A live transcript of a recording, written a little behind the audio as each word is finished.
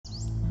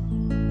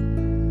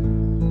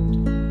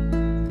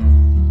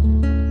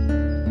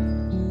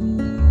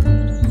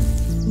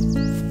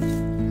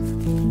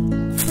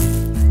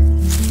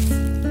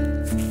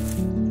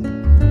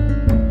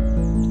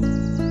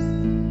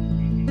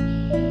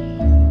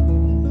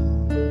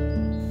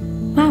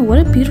what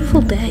a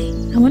beautiful day.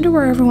 I wonder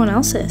where everyone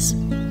else is.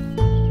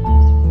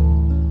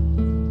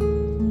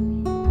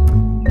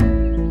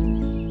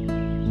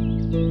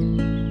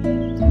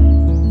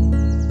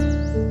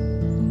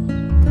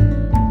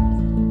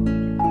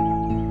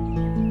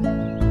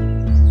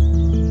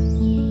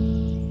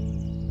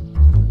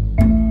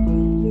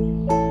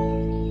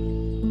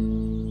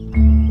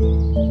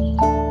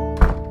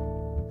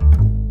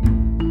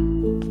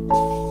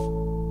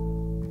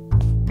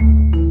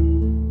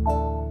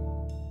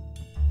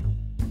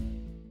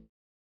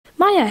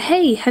 Maya,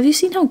 hey, have you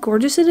seen how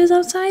gorgeous it is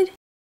outside?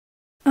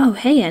 Oh,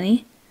 hey,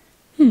 Annie.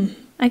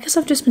 I guess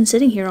I've just been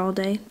sitting here all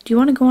day. Do you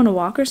want to go on a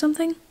walk or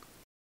something?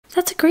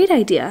 That's a great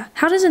idea.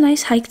 How does a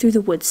nice hike through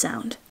the woods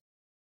sound?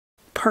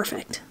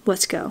 Perfect.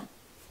 Let's go.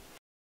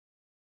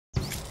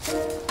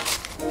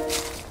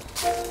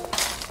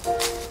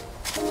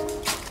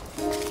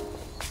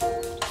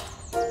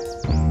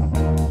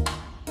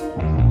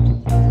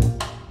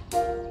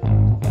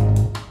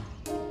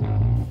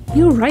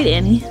 You were right,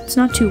 Annie. It's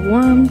not too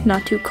warm,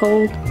 not too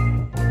cold.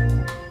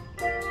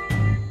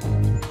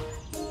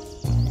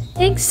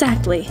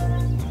 Exactly.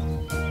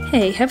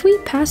 Hey, have we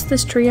passed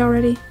this tree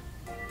already?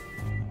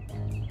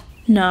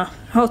 Nah,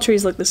 all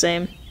trees look the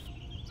same.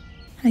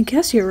 I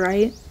guess you're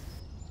right.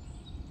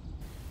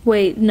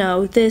 Wait,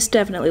 no, this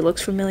definitely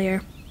looks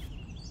familiar.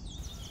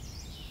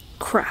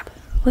 Crap.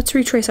 Let's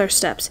retrace our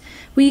steps.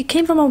 We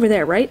came from over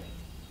there, right?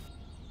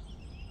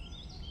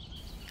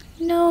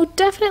 No,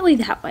 definitely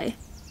that way.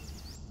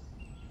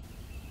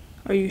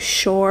 Are you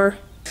sure?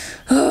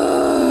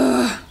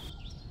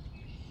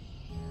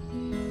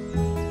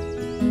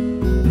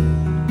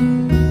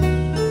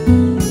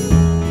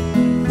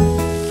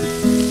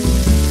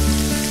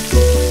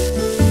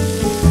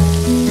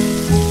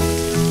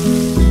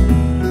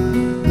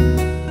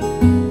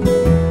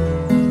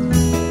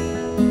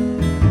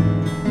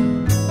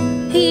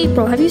 Hey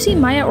April, have you seen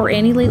Maya or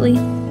Annie lately?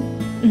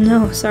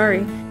 No,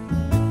 sorry.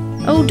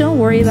 Oh, don't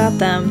worry about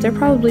them. They're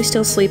probably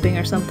still sleeping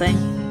or something.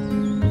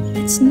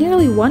 It's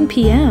nearly 1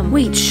 p.m.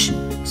 Wait, shh!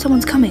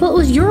 Someone's coming. Well, it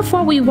was your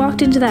fault we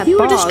walked into that bog. You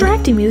were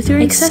distracting me with your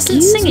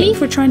incessant singing. Me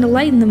for trying to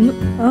lighten the mood.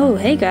 Oh,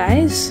 hey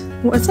guys.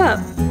 What's up?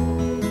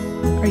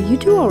 Are you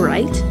two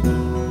alright?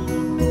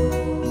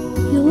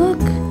 You look...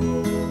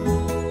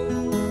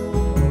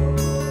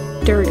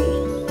 dirty.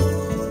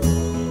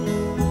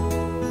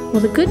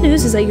 Well, the good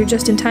news is that you're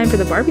just in time for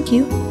the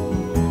barbecue.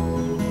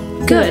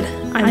 Good.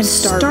 I'm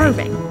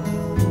starving.